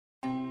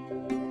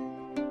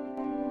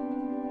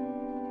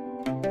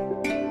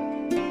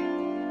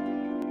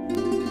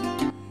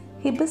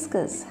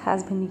Hibiscus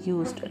has been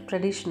used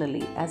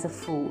traditionally as a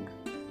food,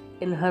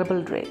 in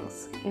herbal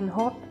drinks, in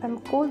hot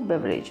and cold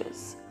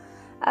beverages,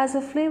 as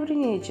a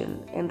flavoring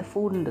agent in the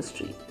food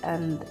industry,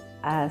 and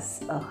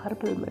as a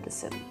herbal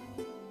medicine.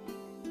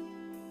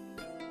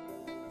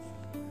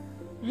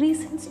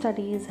 Recent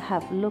studies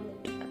have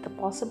looked at the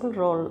possible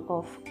role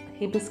of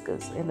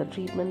hibiscus in the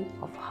treatment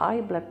of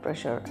high blood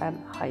pressure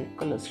and high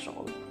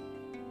cholesterol.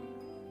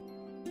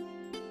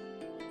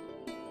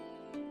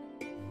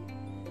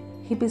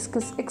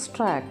 Hibiscus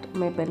extract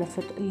may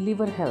benefit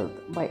liver health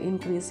by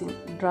increasing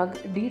drug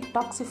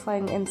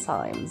detoxifying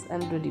enzymes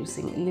and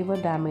reducing liver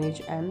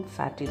damage and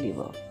fatty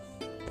liver.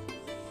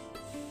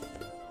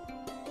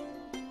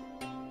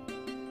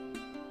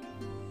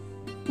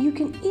 You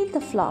can eat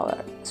the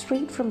flower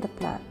straight from the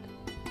plant,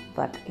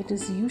 but it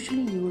is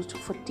usually used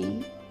for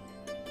tea,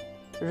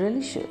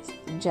 relishes,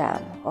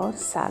 jam, or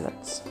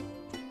salads.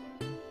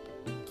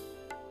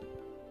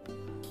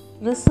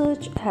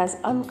 Research has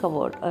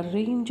uncovered a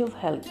range of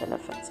health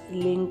benefits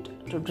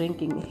linked to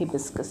drinking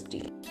hibiscus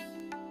tea.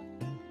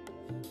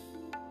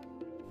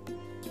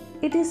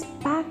 It is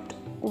packed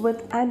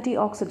with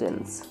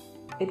antioxidants.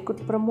 It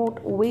could promote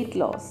weight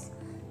loss,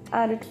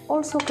 and it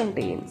also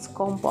contains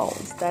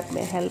compounds that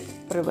may help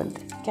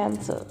prevent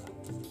cancer.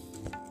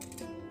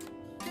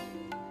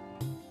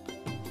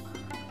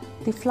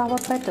 The flower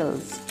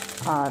petals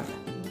are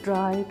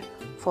dried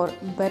for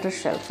better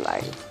shelf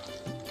life.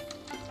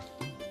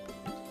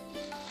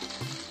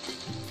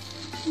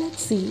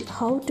 Let's see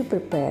how to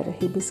prepare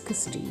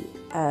hibiscus tea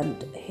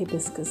and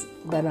hibiscus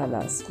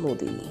banana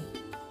smoothie.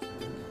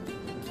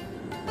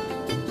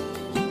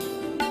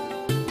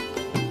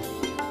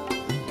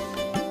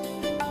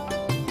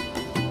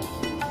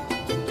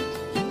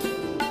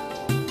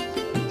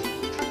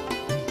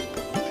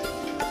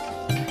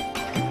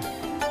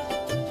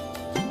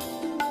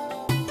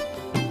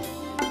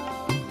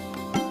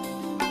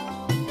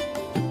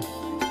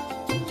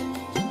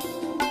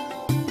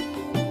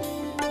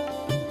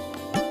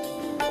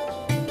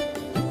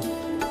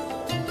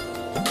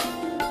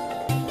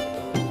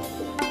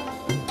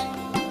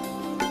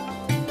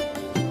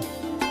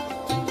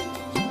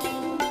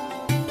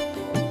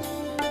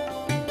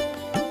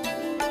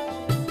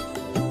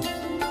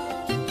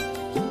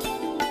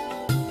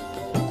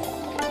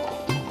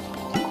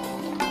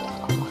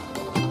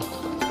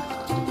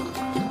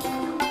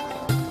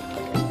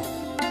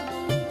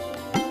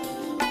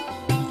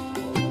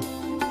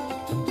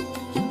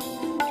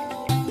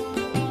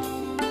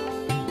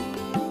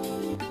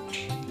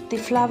 The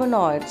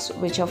flavonoids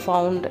which are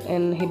found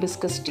in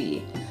hibiscus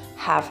tea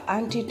have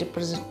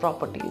antidepressant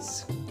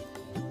properties.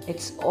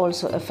 It's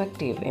also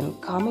effective in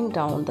calming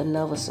down the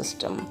nervous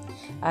system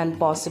and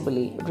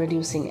possibly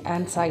reducing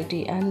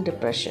anxiety and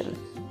depression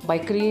by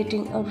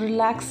creating a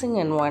relaxing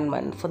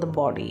environment for the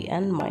body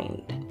and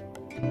mind.